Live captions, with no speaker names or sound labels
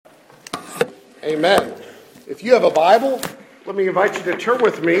Amen. If you have a Bible, let me invite you to turn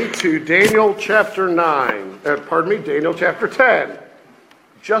with me to Daniel chapter 10. Daniel chapter 10.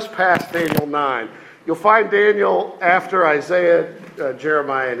 Just past Daniel 9. You'll find Daniel after Isaiah,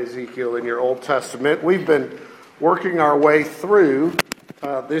 Jeremiah, and Ezekiel in your Old Testament. We've been working our way through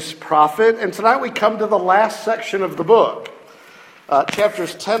this prophet, and tonight we come to the last section of the book.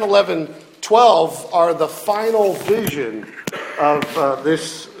 Chapters 10, 11, 12 are the final vision of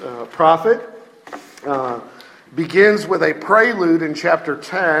this prophet. Begins with a prelude in chapter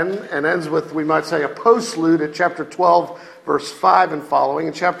 10 and ends with, we might say, a postlude at chapter 12, verse 5 and following.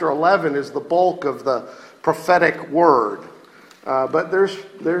 And chapter 11 is the bulk of the prophetic word. But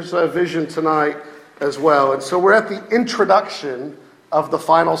there's a vision tonight as well. And so we're at the introduction of the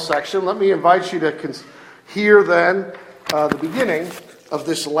final section. Let me invite you to hear then the beginning of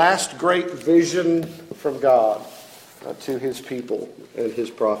this last great vision from God to his people and his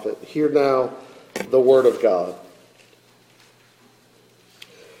prophet. Hear now the word of God.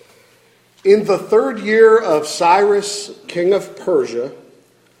 In the 3rd year of Cyrus, king of Persia,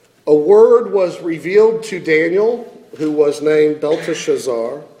 a word was revealed to Daniel, who was named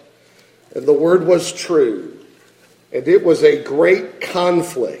Belteshazzar, and the word was true, and it was a great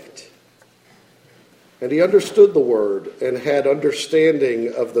conflict. And he understood the word and had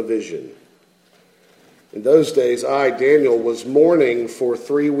understanding of the vision. In those days, I, Daniel, was mourning for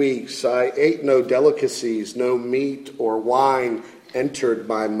 3 weeks. I ate no delicacies, no meat or wine entered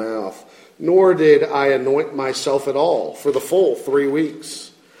my mouth, nor did I anoint myself at all for the full 3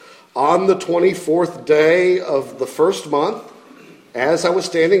 weeks. On the 24th day of the first month, as I was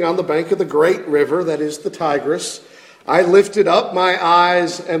standing on the bank of the great river, that is the Tigris, I lifted up my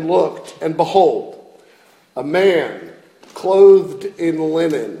eyes and looked, and behold, a man clothed in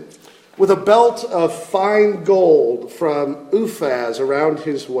linen, with a belt of fine gold from Uphaz around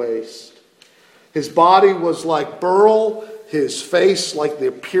his waist. His body was like beryl, his face like the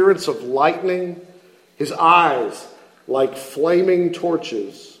appearance of lightning, his eyes like flaming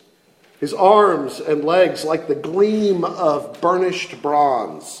torches, his arms and legs like the gleam of burnished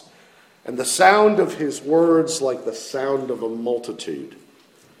bronze, and the sound of his words like the sound of a multitude.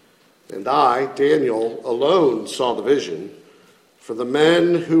 And I, Daniel, alone saw the vision, for the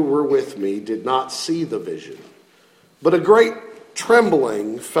men who were with me did not see the vision. But a great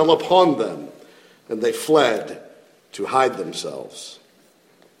trembling fell upon them, and they fled to hide themselves.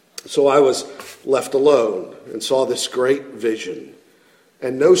 So I was left alone and saw this great vision,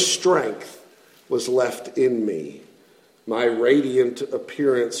 and no strength was left in me. My radiant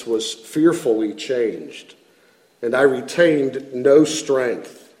appearance was fearfully changed, and I retained no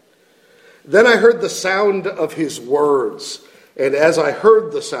strength. Then I heard the sound of his words, and as I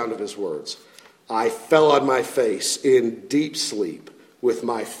heard the sound of his words, I fell on my face in deep sleep with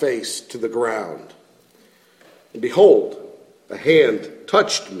my face to the ground. And behold, a hand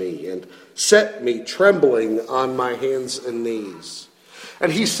touched me and set me trembling on my hands and knees.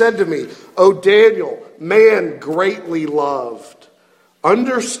 And he said to me, O Daniel, man greatly loved,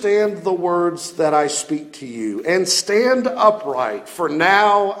 understand the words that I speak to you, and stand upright, for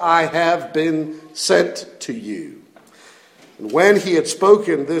now I have been sent to you. And when he had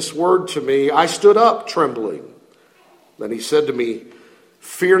spoken this word to me, I stood up trembling. Then he said to me,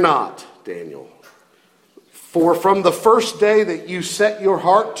 fear not, Daniel, for from the first day that you set your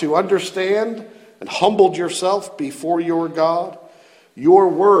heart to understand and humbled yourself before your God, your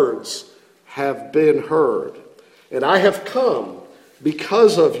words have been heard, and I have come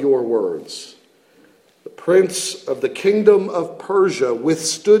because of your words. The prince of the kingdom of Persia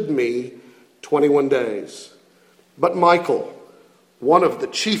withstood me 21 days. But Michael, one of the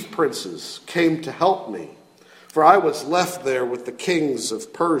chief princes, came to help me, for I was left there with the kings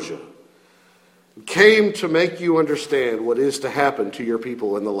of Persia. He came to make you understand what is to happen to your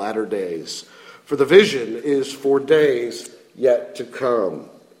people in the latter days. For the vision is for days yet to come.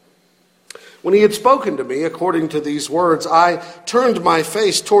 When he had spoken to me according to these words, I turned my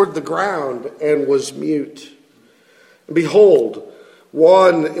face toward the ground and was mute. And behold,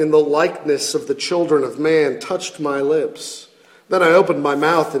 one in the likeness of the children of man touched my lips. Then I opened my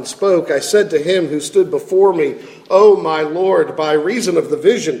mouth and spoke. I said to him who stood before me, O my Lord, by reason of the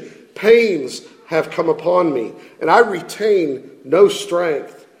vision, pains have come upon me, and I retain no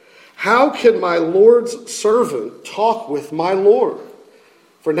strength. How can my Lord's servant talk with my Lord?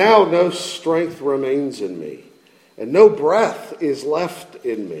 For now no strength remains in me, and no breath is left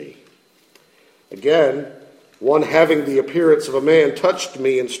in me. Again, one having the appearance of a man touched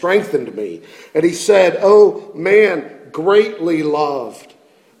me and strengthened me. And he said, O man greatly loved,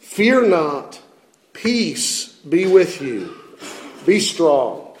 fear not, peace be with you. Be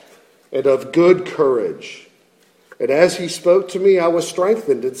strong and of good courage. And as he spoke to me, I was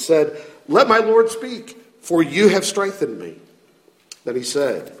strengthened and said, let my Lord speak, for you have strengthened me. Then he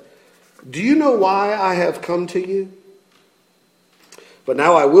said, do you know why I have come to you? But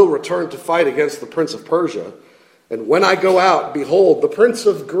now I will return to fight against the prince of Persia. And when I go out, behold, the prince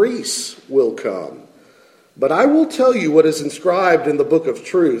of Greece will come. But I will tell you what is inscribed in the book of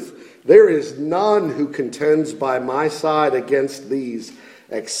truth. There is none who contends by my side against these,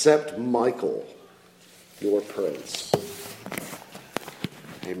 except Michael, your prince.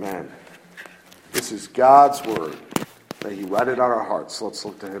 Amen. This is God's word. May he write it on our hearts. Let's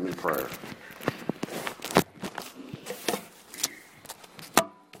look to him in prayer.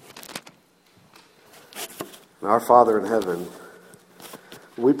 Our Father in heaven,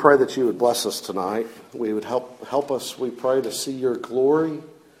 we pray that you would bless us tonight. We would help us, we pray, to see your glory.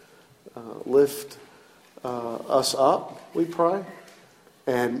 Lift us up, we pray,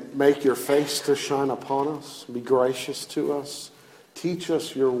 and make your face to shine upon us. Be gracious to us. Teach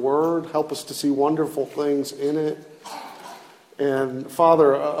us your word. Help us to see wonderful things in it. And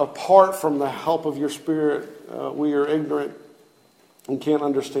Father, apart from the help of your Spirit, we are ignorant and can't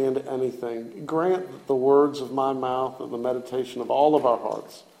understand anything. Grant that the words of my mouth and the meditation of all of our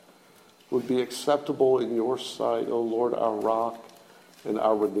hearts would be acceptable in your sight, O Lord, our rock and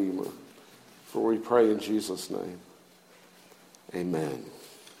our Redeemer. For we pray in Jesus' name. Amen.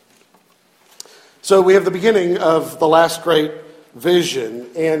 So we have the beginning of the last great vision,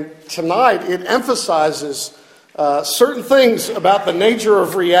 and tonight it emphasizes certain things about the nature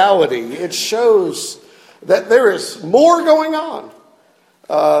of reality. It shows that there is more going on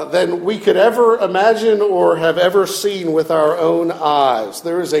than we could ever imagine or have ever seen with our own eyes.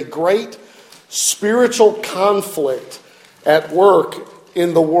 There is a great spiritual conflict at work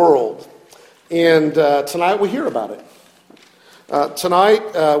in the world. And tonight we hear about it.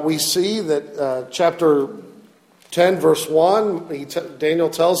 Tonight we see that chapter 10, verse 1, Daniel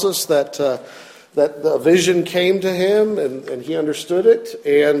tells us that the vision came to him and he understood it.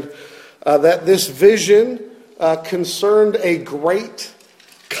 And that this vision concerned a great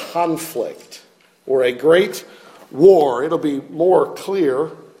conflict or a great war. It'll be more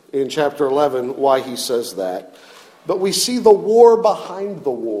clear in chapter 11 why he says that. But we see the war behind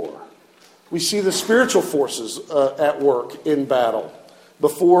the war. We see the spiritual forces at work in battle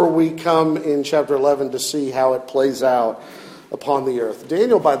before we come in chapter 11 to see how it plays out upon the earth.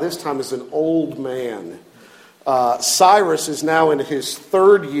 Daniel by this time is an old man. Cyrus is now in his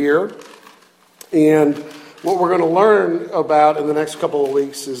third year, and what we're going to learn about in the next couple of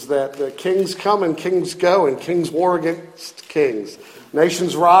weeks is that the kings come and kings go, and kings war against kings.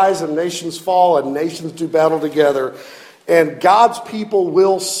 Nations rise and nations fall, and nations do battle together. And God's people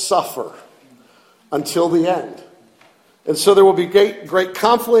will suffer until the end. And so there will be great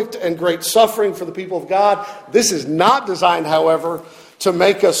conflict and great suffering for the people of God. This is not designed, however, to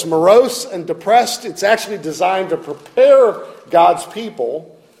make us morose and depressed. It's actually designed to prepare God's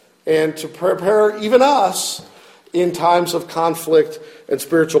people and to prepare even us in times of conflict and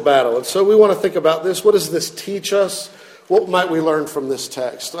spiritual battle. And so we want to think about this. What does this teach us? What might we learn from this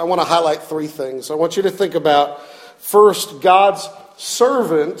text? I want to highlight three things. I want you to think about, first, God's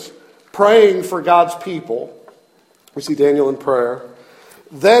servant praying for God's people. We see Daniel in prayer.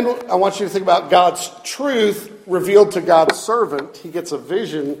 Then I want you to think about God's truth revealed to God's servant. He gets a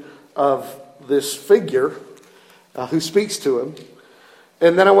vision of this figure who speaks to him.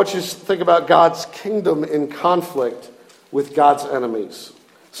 And then I want you to think about God's kingdom in conflict with God's enemies.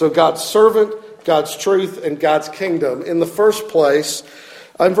 So God's servant, God's truth, and God's kingdom. In the first place,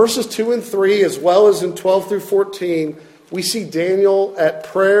 in verses 2 and 3, as well as in 12 through 14, we see Daniel at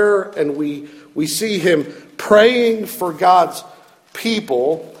prayer, and we see him praying for God's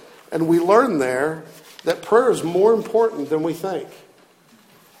people. And we learn there that prayer is more important than we think.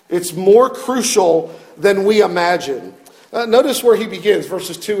 It's more crucial than we imagine. Notice where he begins,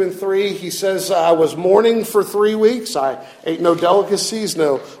 verses 2 and 3. He says, I was mourning for 3 weeks. I ate no delicacies,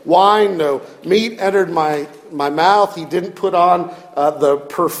 no wine, no meat entered my mouth. He didn't put on the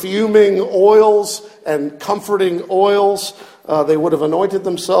perfuming oils and comforting oils they would have anointed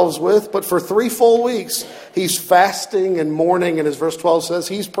themselves with. But for 3 full weeks, he's fasting and mourning. And as verse 12 says,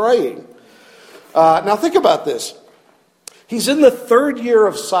 he's praying. Now think about this. He's in the third year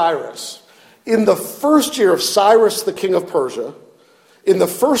of Cyrus. In the first year of Cyrus, the king of Persia, in the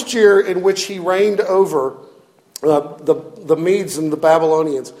first year in which he reigned over the Medes and the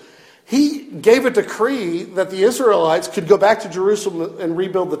Babylonians, he gave a decree that the Israelites could go back to Jerusalem and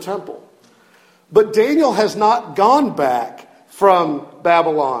rebuild the temple. But Daniel has not gone back from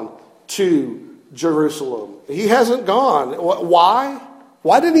Babylon to Jerusalem. He hasn't gone. Why?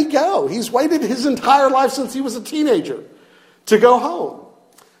 Why didn't he go? He's waited his entire life since he was a teenager to go home.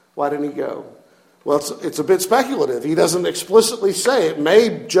 Why didn't he go? Well, it's a bit speculative. He doesn't explicitly say. It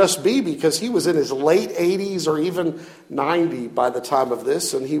may just be because he was in his late 80s or even 90 by the time of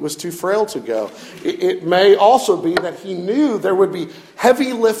this, and he was too frail to go. It may also be that he knew there would be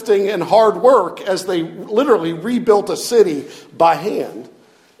heavy lifting and hard work as they literally rebuilt a city by hand.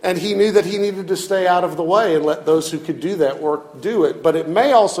 And he knew that he needed to stay out of the way and let those who could do that work do it. But it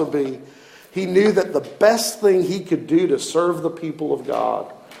may also be he knew that the best thing he could do to serve the people of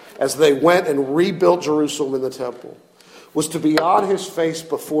God as they went and rebuilt Jerusalem in the temple was to be on his face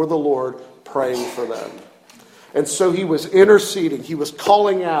before the Lord praying for them. And so he was interceding. He was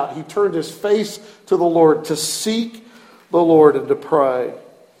calling out. He turned his face to the Lord to seek the Lord and to pray.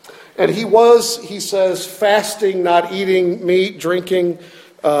 And he was, he says, fasting, not eating meat, drinking.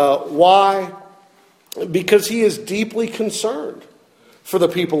 Why? Because he is deeply concerned for the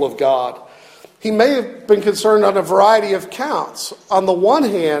people of God. He may have been concerned on a variety of counts. On the one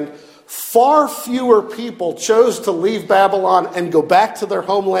hand, far fewer people chose to leave Babylon and go back to their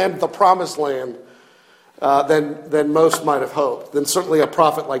homeland, the promised land, than most might have hoped, than certainly a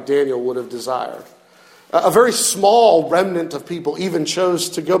prophet like Daniel would have desired. A very small remnant of people even chose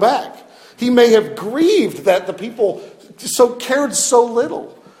to go back. He may have grieved that the people cared so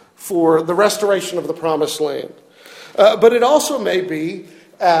little for the restoration of the promised land. But it also may be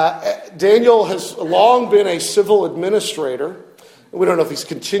Daniel has long been a civil administrator. We don't know if he's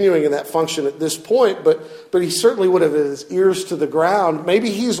continuing in that function at this point, but he certainly would have his ears to the ground.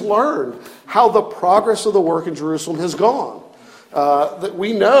 Maybe he's learned how the progress of the work in Jerusalem has gone. That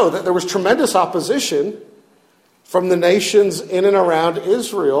we know that there was tremendous opposition from the nations in and around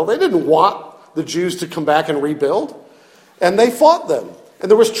Israel. They didn't want the Jews to come back and rebuild, and they fought them. And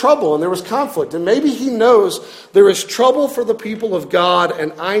there was trouble and there was conflict. And maybe he knows there is trouble for the people of God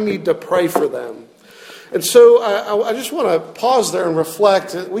and I need to pray for them. And so I just want to pause there and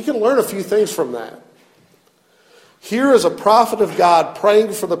reflect. We can learn a few things from that. Here is a prophet of God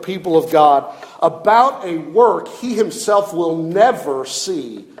praying for the people of God about a work he himself will never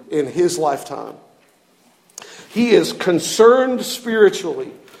see in his lifetime. He is concerned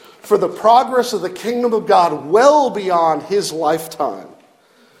spiritually for the progress of the kingdom of God well beyond his lifetime.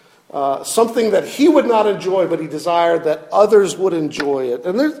 Something that he would not enjoy, but he desired that others would enjoy it.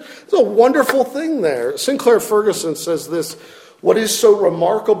 And there's a wonderful thing there. Sinclair Ferguson says this: what is so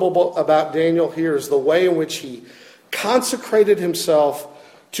remarkable about Daniel here is the way in which he consecrated himself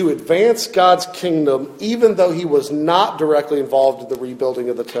to advance God's kingdom, even though he was not directly involved in the rebuilding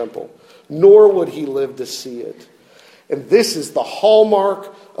of the temple, nor would he live to see it. And this is the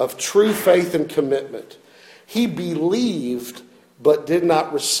hallmark of true faith and commitment. He believed but did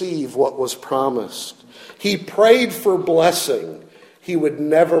not receive what was promised. He prayed for blessing he would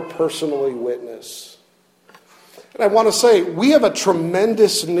never personally witness. And I want to say, we have a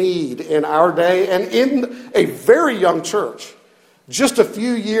tremendous need in our day and in a very young church, just a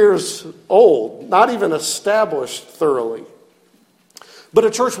few years old, not even established thoroughly. But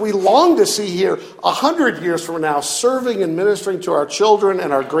a church we long to see here 100 years from now, serving and ministering to our children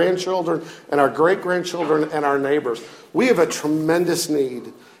and our grandchildren and our great-grandchildren and our neighbors. We have a tremendous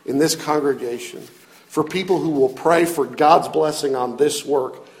need in this congregation for people who will pray for God's blessing on this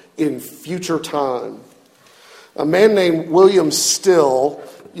work in future time. A man named William Still,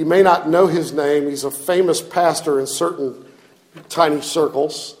 you may not know his name, he's a famous pastor in certain tiny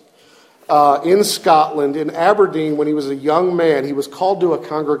circles. In Scotland, in Aberdeen, when he was a young man, he was called to a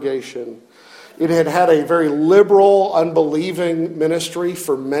congregation. It had had a very liberal, unbelieving ministry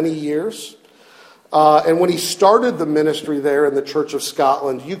for many years. And when he started the ministry there in the Church of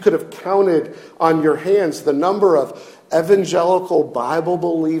Scotland, you could have counted on your hands the number of evangelical,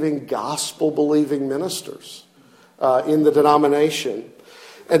 Bible-believing, gospel-believing ministers in the denomination.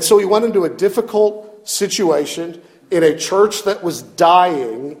 And so he went into a difficult situation in a church that was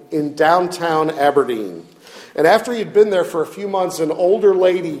dying in downtown Aberdeen. And after he had been there for a few months, an older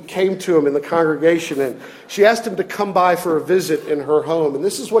lady came to him in the congregation, and she asked him to come by for a visit in her home. And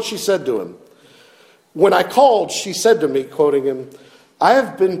this is what she said to him. When I called, she said to me, quoting him, "I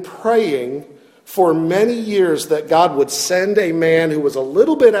have been praying for many years that God would send a man who was a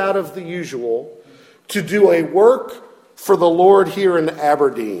little bit out of the usual to do a work for the Lord here in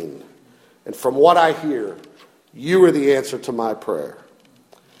Aberdeen. And from what I hear, you are the answer to my prayer."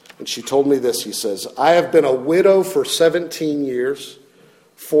 And she told me this, he says, "I have been a widow for 17 years.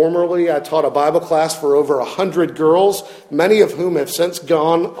 Formerly, I taught a Bible class for over 100 girls, many of whom have since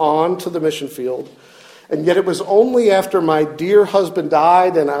gone on to the mission field. And yet it was only after my dear husband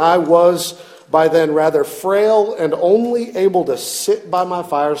died and I was by then rather frail and only able to sit by my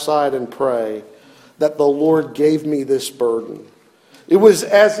fireside and pray, that the Lord gave me this burden. It was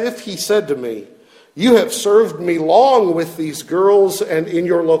as if he said to me, you have served me long with these girls and in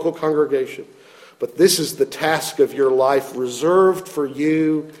your local congregation, but this is the task of your life reserved for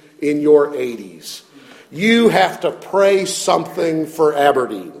you in your 80s. You have to pray something for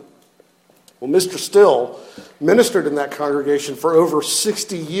Aberdeen. Well, Mr. Still ministered in that congregation for over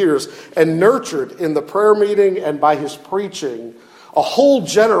 60 years and nurtured in the prayer meeting and by his preaching a whole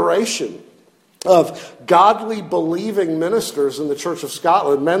generation of godly believing ministers in the Church of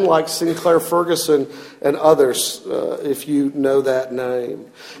Scotland, men like Sinclair Ferguson and others, if you know that name.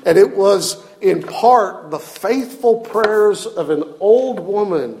 And it was in part the faithful prayers of an old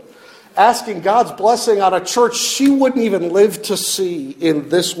woman asking God's blessing on a church she wouldn't even live to see in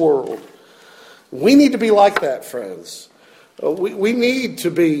this world. We need to be like that, friends. We need to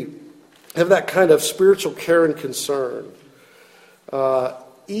have that kind of spiritual care and concern.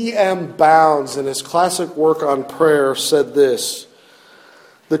 E.M. Bounds, in his classic work on prayer, said this: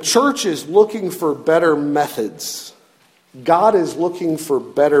 the church is looking for better methods. God is looking for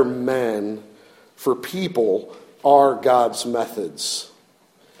better men. For people are God's methods.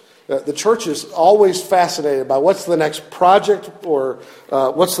 The church is always fascinated by what's the next project or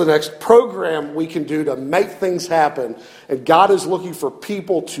what's the next program we can do to make things happen. And God is looking for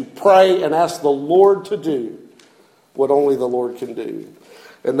people to pray and ask the Lord to do what only the Lord can do.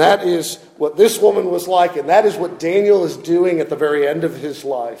 And that is what this woman was like, and that is what Daniel is doing at the very end of his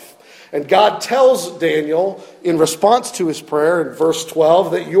life. And God tells Daniel, in response to his prayer in verse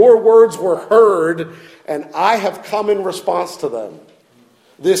 12, that your words were heard, and I have come in response to them.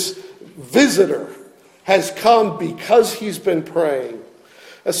 This visitor has come because he's been praying.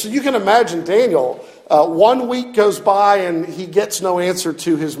 So you can imagine Daniel, 1 week goes by and he gets no answer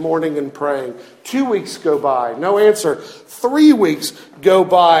to his morning and praying. 2 weeks go by, no answer. 3 weeks go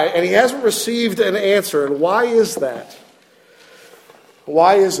by and he hasn't received an answer. And why is that?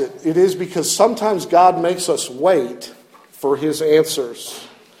 Why is it? It is because sometimes God makes us wait for his answers.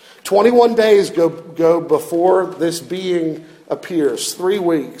 21 days go before this being appears, 3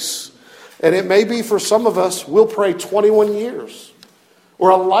 weeks. And it may be for some of us, we'll pray 21 years or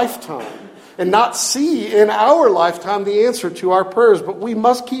a lifetime and not see in our lifetime the answer to our prayers, but we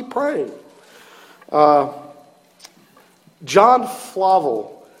must keep praying. John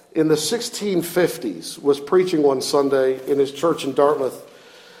Flavel in the 1650s was preaching one Sunday in his church in Dartmouth,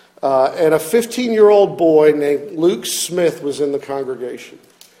 and a 15-year-old boy named Luke Smith was in the congregation.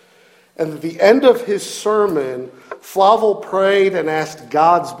 And at the end of his sermon, Flavel prayed and asked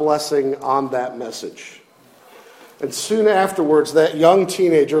God's blessing on that message. And soon afterwards, that young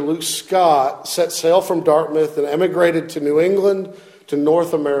teenager, Luke Scott, set sail from Dartmouth and emigrated to New England, to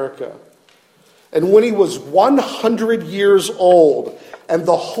North America. And when he was 100 years old, and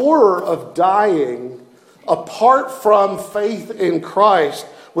the horror of dying apart from faith in Christ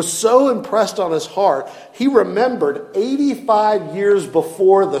was so impressed on his heart, he remembered 85 years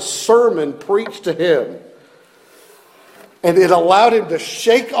before the sermon preached to him. And it allowed him to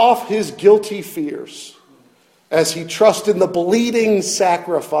shake off his guilty fears as he trusted in the bleeding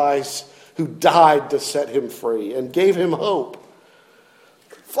sacrifice who died to set him free and gave him hope.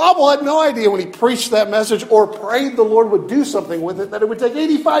 Flavel had no idea when he preached that message or prayed the Lord would do something with it, that it would take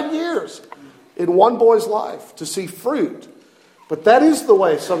 85 years in one boy's life to see fruit. But that is the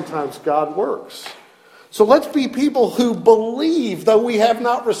way sometimes God works. So let's be people who believe, though we have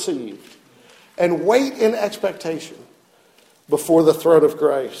not received, and wait in expectation before the throne of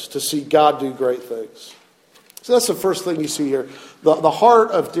grace to see God do great things. So that's the first thing you see here. The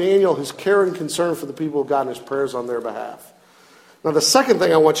heart of Daniel, his care and concern for the people of God and his prayers on their behalf. Now the second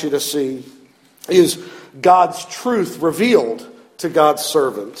thing I want you to see is God's truth revealed to God's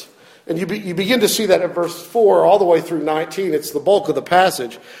servant. And you begin to see that in verse 4 all the way through 19. It's the bulk of the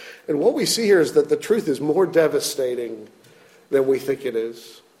passage. And what we see here is that the truth is more devastating than we think it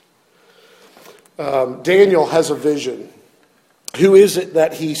is. Daniel has a vision. Who is it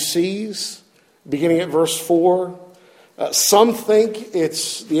that he sees? Beginning at verse 4. Some think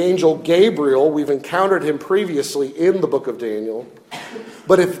it's the angel Gabriel. We've encountered him previously in the book of Daniel.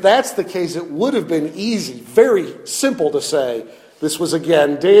 But if that's the case, it would have been easy, very simple to say, this was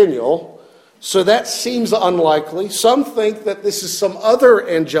again Daniel. So that seems unlikely. Some think that this is some other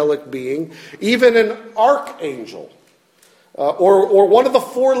angelic being, even an archangel, or one of the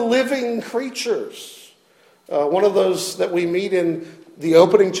four living creatures, one of those that we meet in the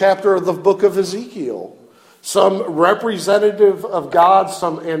opening chapter of the book of Ezekiel. Some representative of God,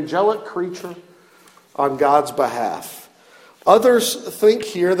 some angelic creature on God's behalf. Others think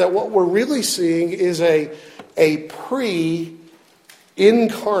here that what we're really seeing is a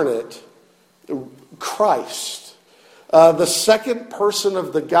pre-incarnate Christ, the second person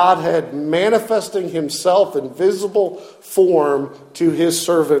of the Godhead manifesting himself in visible form to his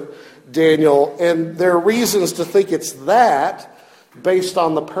servant Daniel. And there are reasons to think it's that, based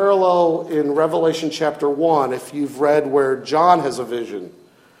on the parallel in Revelation chapter 1, if you've read where John has a vision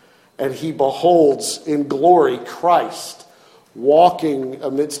and he beholds in glory Christ walking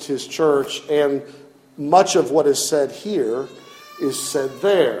amidst his church, and much of what is said here is said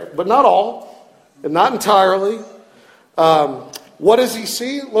there. But not all, and not entirely. What does he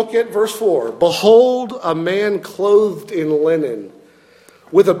see? Look at verse 4. Behold, a man clothed in linen,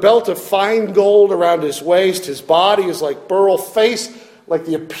 with a belt of fine gold around his waist. His body is like beryl, face like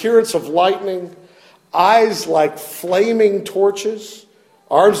the appearance of lightning, eyes like flaming torches,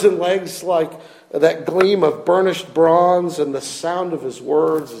 arms and legs like that gleam of burnished bronze, and the sound of his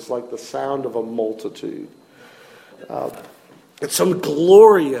words is like the sound of a multitude. It's some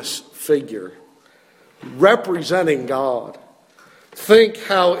glorious figure representing God. Think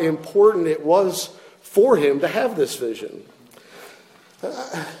how important it was for him to have this vision.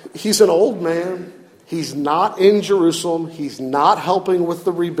 He's an old man. He's not in Jerusalem. He's not helping with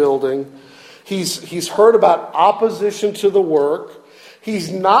the rebuilding. He's heard about opposition to the work.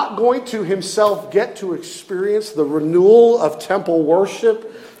 He's not going to himself get to experience the renewal of temple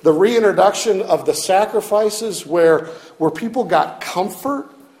worship, the reintroduction of the sacrifices where people got comfort,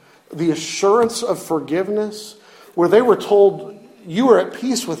 the assurance of forgiveness, where they were told, you are at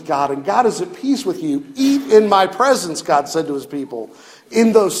peace with God and God is at peace with you. Eat in my presence, God said to his people,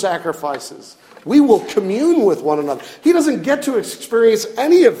 in those sacrifices. We will commune with one another. He doesn't get to experience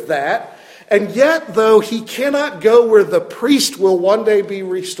any of that. And yet, though he cannot go where the priest will one day be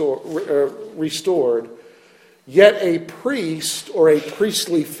restored, yet a priest or a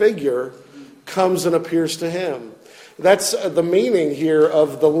priestly figure comes and appears to him. That's the meaning here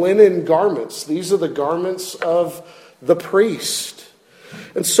of the linen garments. These are the garments of the priest.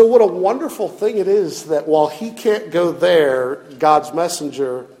 And so what a wonderful thing it is that while he can't go there, God's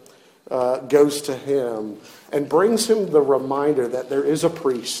messenger goes to him and brings him the reminder that there is a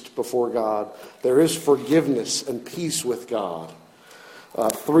priest before God. There is forgiveness and peace with God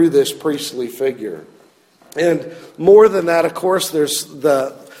through this priestly figure. And more than that, of course, there's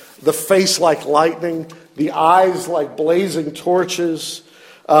the face like lightning, the eyes like blazing torches,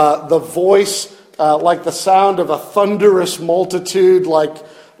 the voice like the sound of a thunderous multitude, like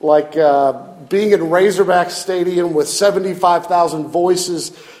being in Razorback Stadium with 75,000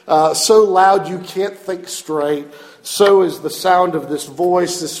 voices, so loud you can't think straight. So is the sound of this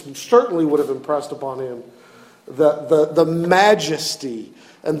voice. This certainly would have impressed upon him the majesty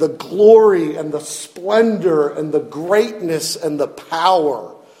and the glory and the splendor and the greatness and the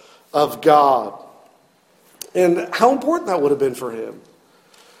power of God. And how important that would have been for him.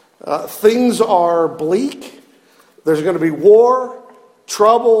 Things are bleak. There's going to be war,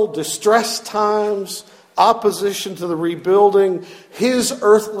 trouble, distress times, opposition to the rebuilding. His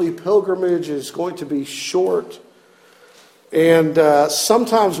earthly pilgrimage is going to be short. And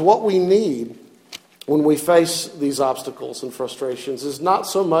sometimes what we need when we face these obstacles and frustrations is not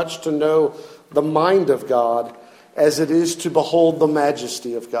so much to know the mind of God as it is to behold the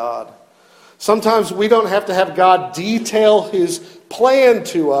majesty of God. Sometimes we don't have to have God detail his plan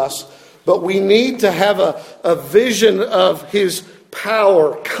to us, but we need to have a vision of his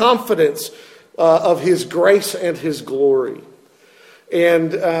power, confidence of his grace and his glory.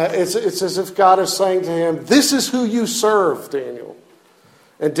 And it's as if God is saying to him, this is who you serve, Daniel.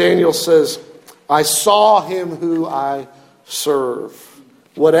 And Daniel says, I saw him who I serve,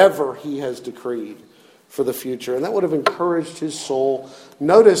 whatever he has decreed for the future. And that would have encouraged his soul.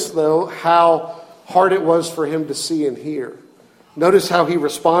 Notice, though, how hard it was for him to see and hear. Notice how he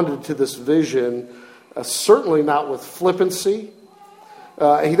responded to this vision, certainly not with flippancy.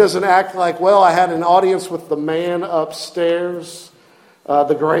 He doesn't act like, well, I had an audience with the man upstairs,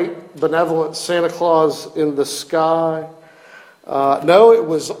 the great benevolent Santa Claus in the sky. No, it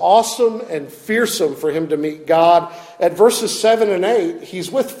was awesome and fearsome for him to meet God. At verses 7 and 8,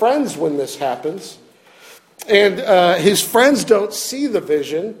 he's with friends when this happens. And his friends don't see the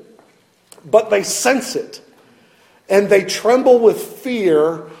vision, but they sense it. And they tremble with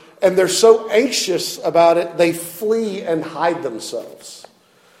fear, and they're so anxious about it, they flee and hide themselves.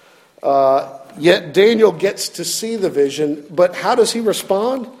 Yet Daniel gets to see the vision, but how does he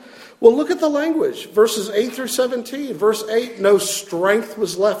respond? Well, look at the language. Verses 8 through 17. Verse 8, no strength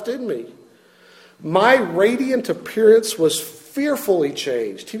was left in me. My radiant appearance was fearfully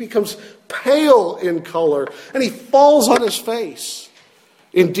changed. He becomes pale in color, and he falls on his face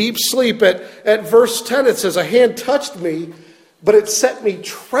in deep sleep. At verse 10, it says, a hand touched me, but it set me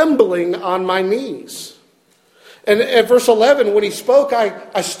trembling on my knees. And at verse 11, when he spoke,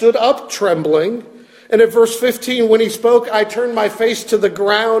 I stood up trembling. And at verse 15, when he spoke, I turned my face to the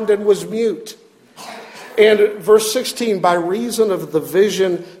ground and was mute. And at verse 16, by reason of the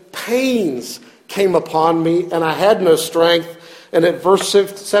vision, pains came upon me, and I had no strength. And at verse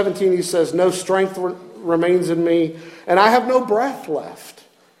 17, he says, no strength remains in me, and I have no breath left.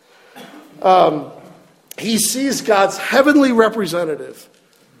 He sees God's heavenly representative,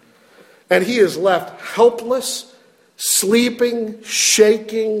 and he is left helpless, sleeping,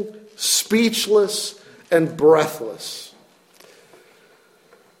 shaking, speechless, and breathless.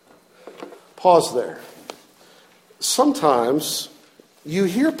 Pause there. Sometimes you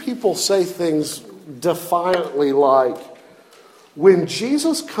hear people say things defiantly like, when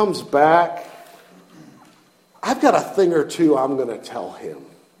Jesus comes back, I've got a thing or two I'm going to tell him.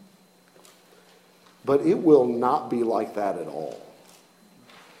 But it will not be like that at all.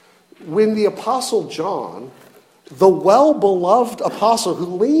 When the Apostle John, the well-beloved apostle who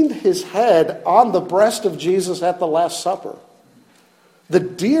leaned his head on the breast of Jesus at the Last Supper, the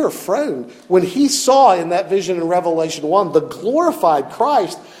dear friend, when he saw in that vision in Revelation 1 the glorified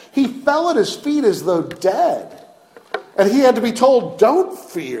Christ, he fell at his feet as though dead. And he had to be told, don't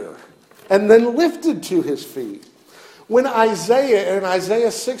fear, and then lifted to his feet. When Isaiah, in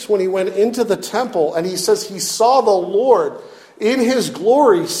Isaiah 6, when he went into the temple and he says he saw the Lord in his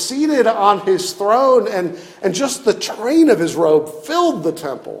glory seated on his throne and just the train of his robe filled the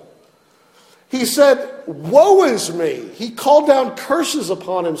temple. He said, woe is me. He called down curses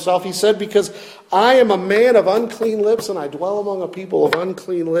upon himself. He said, because I am a man of unclean lips and I dwell among a people of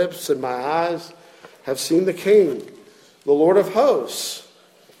unclean lips, and my eyes have seen the King, the Lord of hosts.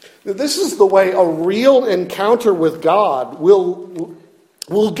 This is the way a real encounter with God will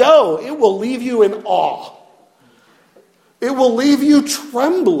go. It will leave you in awe. It will leave you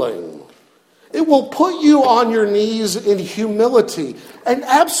trembling. It will put you on your knees in humility. And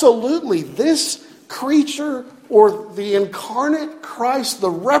absolutely, this creature or the incarnate Christ, the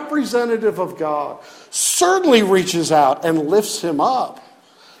representative of God, certainly reaches out and lifts him up,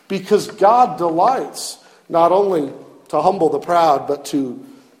 because God delights not only to humble the proud, but to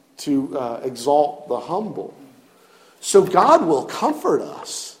exalt the humble. So God will comfort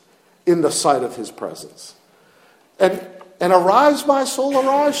us in the sight of his presence. And arise, my soul,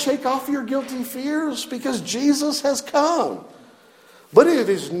 arise, shake off your guilty fears, because Jesus has come. But it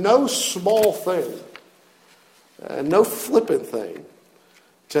is no small thing, no flippant thing,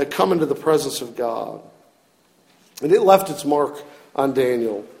 to come into the presence of God. And it left its mark on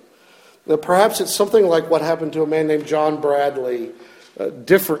Daniel. Now, perhaps it's something like what happened to a man named John Bradley. A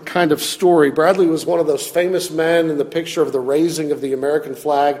different kind of story. Bradley was one of those famous men in the picture of the raising of the American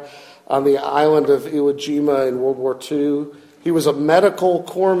flag on the island of Iwo Jima in World War II. He was a medical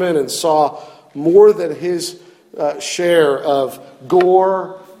corpsman and saw more than his share of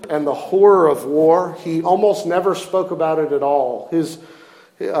gore and the horror of war. He almost never spoke about it at all. His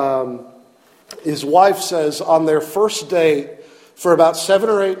wife says on their first date, for about 7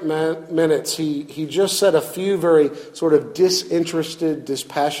 or 8 minutes, he just said a few very sort of disinterested,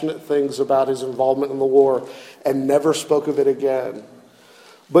 dispassionate things about his involvement in the war and never spoke of it again.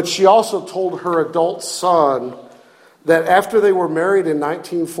 But she also told her adult son that after they were married in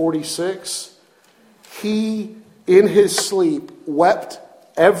 1946, he, in his sleep, wept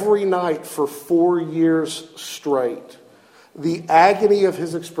every night for 4 years straight. The agony of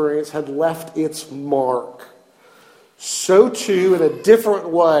his experience had left its mark. So too, in a different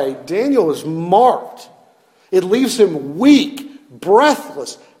way, Daniel is marked. It leaves him weak,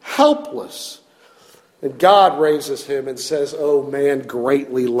 breathless, helpless. And God raises him and says, "O man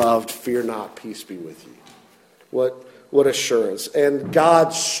greatly loved, fear not, peace be with you." What assurance. And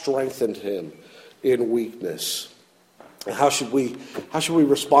God strengthened him in weakness. How should we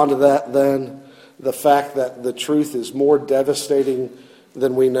respond to that then? The fact that the truth is more devastating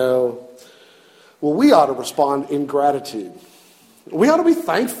than we know. Well, we ought to respond in gratitude. We ought to be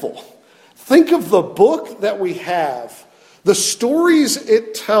thankful. Think of the book that we have, the stories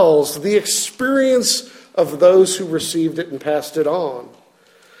it tells, the experience of those who received it and passed it on.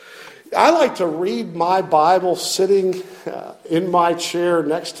 I like to read my Bible sitting in my chair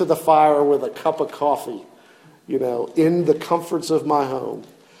next to the fire with a cup of coffee, in the comforts of my home.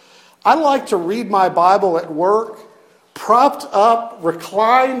 I like to read my Bible at work, propped up,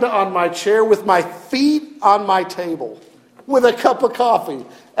 reclined on my chair with my feet on my table, with a cup of coffee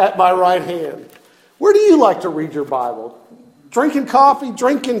at my right hand. Where do you like to read your Bible? drinking coffee,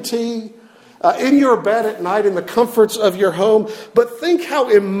 drinking tea, in your bed at night in the comforts of your home. But think how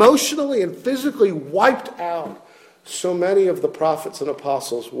emotionally and physically wiped out so many of the prophets and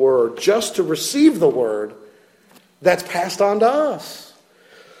apostles were just to receive the word that's passed on to us.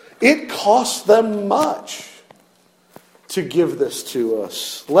 It cost them much to give this to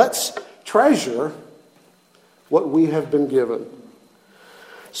us. Let's treasure what we have been given.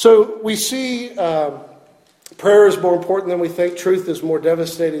 So we see prayer is more important than we think. Truth is more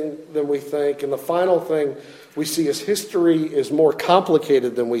devastating than we think. And the final thing we see is history is more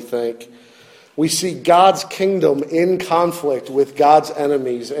complicated than we think. We see God's kingdom in conflict with God's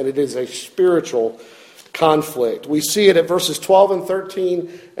enemies, and it is a spiritual conflict. We see it at verses 12 and 13,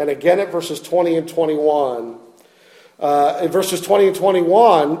 and again at verses 20 and 21. In verses 20 and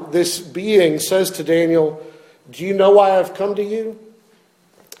 21, this being says to Daniel, "Do you know why I've come to you?"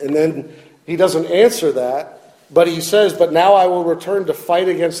 And then he doesn't answer that. But he says, "But now I will return to fight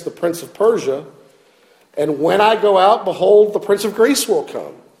against the prince of Persia. And when I go out, behold, the prince of Greece will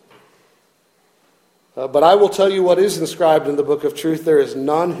come. But I will tell you what is inscribed in the book of truth. There is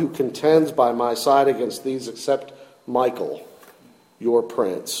none who contends by my side against these except Michael, your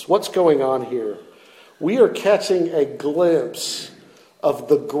prince." What's going on here? We are catching a glimpse of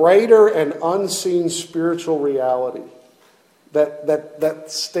the greater and unseen spiritual reality that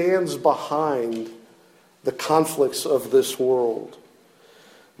stands behind the conflicts of this world.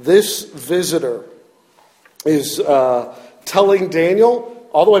 This visitor is telling Daniel,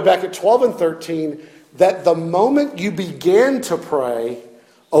 all the way back at 12 and 13, that the moment you began to pray,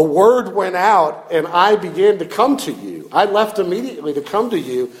 a word went out and I began to come to you. I left immediately to come to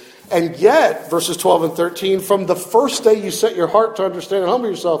you. And yet, verses 12 and 13, from the first day you set your heart to understand and humble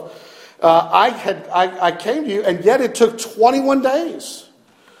yourself, I came to you, and yet it took 21 days.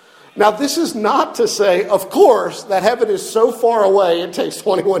 Now, this is not to say, of course, that heaven is so far away it takes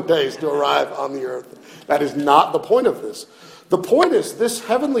 21 days to arrive on the earth. That is not the point of this. The point is this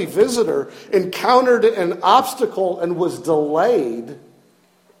heavenly visitor encountered an obstacle and was delayed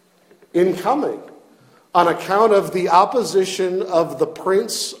in coming on account of the opposition of the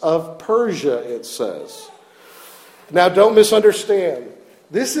prince of Persia, it says. Now, don't misunderstand.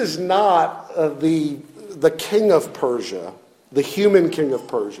 This is not the king of Persia, the human king of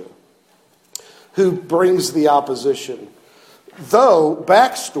Persia, who brings the opposition. Though,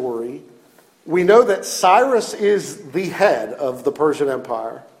 backstory, we know that Cyrus is the head of the Persian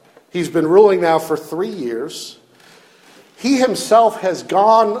Empire. He's been ruling now for 3 years. He himself has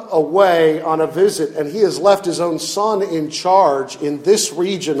gone away on a visit, and he has left his own son in charge in this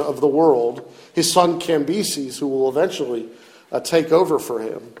region of the world, his son Cambyses, who will eventually take over for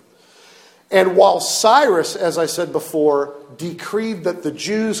him. And while Cyrus, as I said before, decreed that the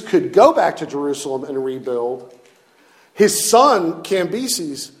Jews could go back to Jerusalem and rebuild, his son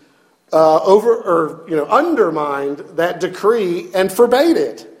Cambyses undermined that decree and forbade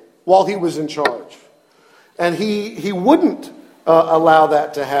it while he was in charge. And he wouldn't allow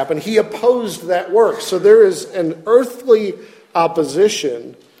that to happen. He opposed that work. So there is an earthly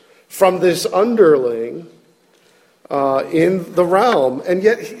opposition from this underling in the realm. And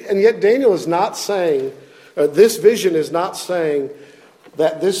yet Daniel is not saying, this vision is not saying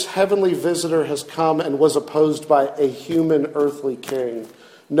that this heavenly visitor has come and was opposed by a human earthly king.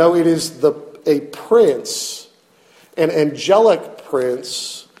 No, it is a prince, an angelic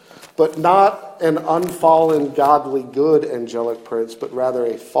prince, but not an unfallen, godly, good angelic prince, but rather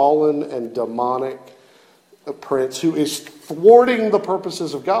a fallen and demonic prince who is thwarting the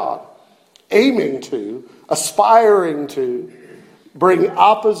purposes of God, aiming to, aspiring to bring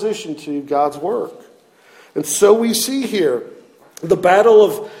opposition to God's work. And so we see here the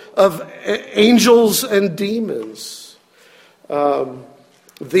battle of angels and demons.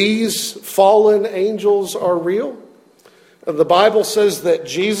 These fallen angels are real. The Bible says that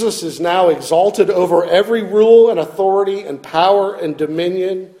Jesus is now exalted over every rule and authority and power and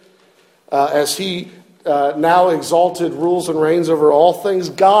dominion as he now exalted rules and reigns over all things.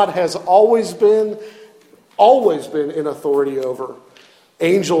 God has always been in authority over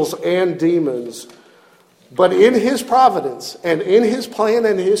angels and demons. But in his providence and in his plan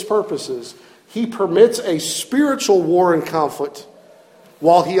and his purposes, he permits a spiritual war and conflict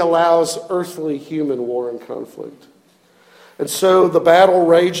while he allows earthly human war and conflict. And so the battle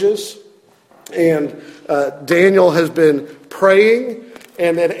rages, and Daniel has been praying,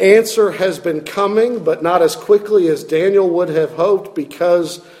 and an answer has been coming, but not as quickly as Daniel would have hoped,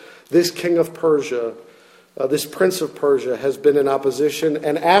 because this king of Persia, this prince of Persia, has been in opposition,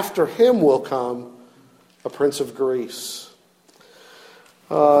 and after him will come a prince of Greece.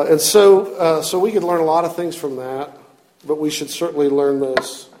 And so we could learn a lot of things from that. but we should certainly learn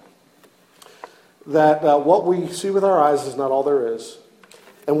this, that what we see with our eyes is not all there is.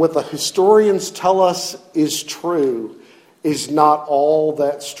 And what the historians tell us is true is not all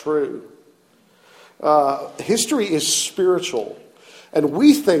that's true. History is spiritual. And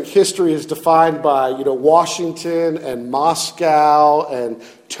we think history is defined by, Washington and Moscow and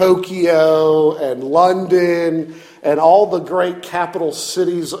Tokyo and London and all the great capital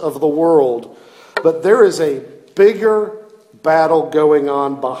cities of the world. But there is a bigger battle going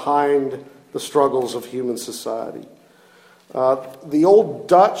on behind the struggles of human society. The old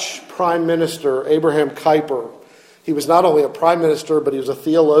Dutch Prime Minister, Abraham Kuyper, he was not only a prime minister, but he was a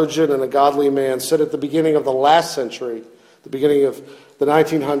theologian and a godly man, said at the beginning of the last century, the beginning of the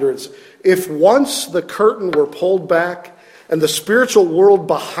 1900s, if once the curtain were pulled back and the spiritual world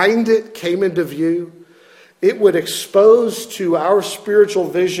behind it came into view, it would expose to our spiritual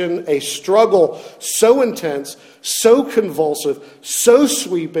vision a struggle so intense, so convulsive, so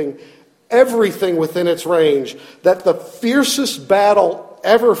sweeping, everything within its range, that the fiercest battle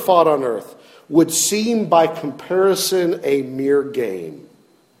ever fought on earth would seem by comparison a mere game.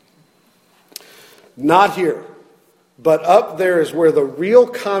 Not here, but up there is where the real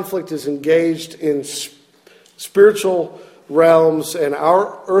conflict is engaged in spiritual realms, and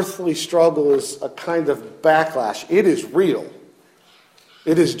our earthly struggle is a kind of backlash. It is real.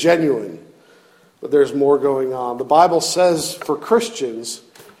 It is genuine. But there's more going on. The Bible says for Christians,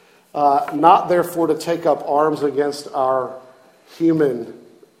 not therefore to take up arms against our human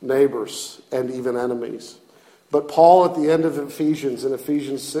neighbors and even enemies. But Paul at the end of Ephesians, in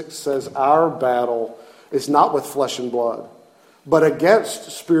Ephesians 6, says our battle is not with flesh and blood, but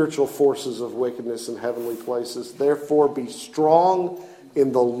against spiritual forces of wickedness in heavenly places. Therefore be strong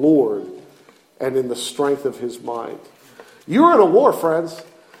in the Lord and in the strength of his might. You're in a war, friends.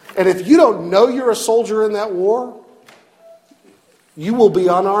 And if you don't know you're a soldier in that war, you will be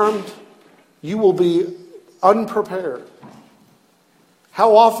unarmed. You will be unprepared.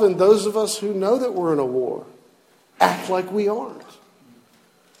 How often those of us who know that we're in a war act like we aren't.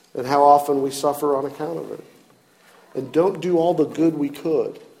 And how often we suffer on account of it. And don't do all the good we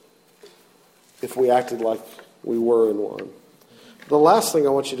could if we acted like we were in one. The last thing I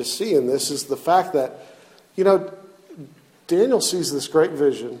want you to see in this is the fact that, Daniel sees this great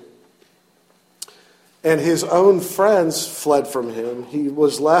vision, and his own friends fled from him. He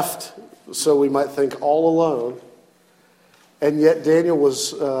was left, so we might think, all alone. And yet Daniel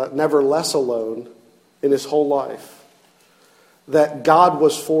was never less alone in his whole life. That God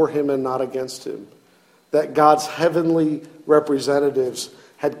was for him and not against him. That God's heavenly representatives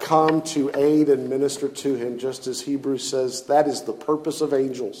had come to aid and minister to him, just as Hebrews says, that is the purpose of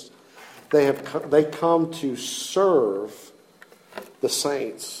angels. They come to serve the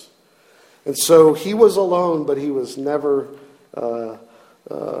saints. And so he was alone, but he was never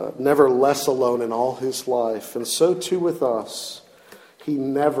less alone in all his life. And so too with us. He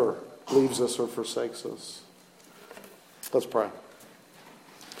never leaves us or forsakes us. Let's pray.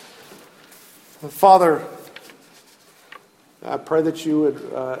 Father, I pray that you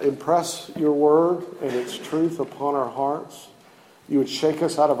would impress your word and its truth upon our hearts. You would shake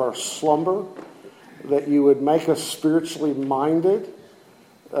us out of our slumber, that you would make us spiritually minded,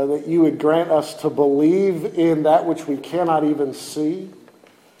 that you would grant us to believe in that which we cannot even see,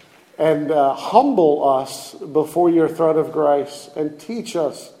 and humble us before your throne of grace and teach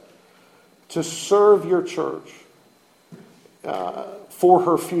us to serve your church for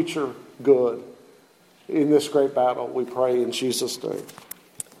her future good in this great battle. We pray in Jesus' name.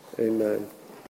 Amen.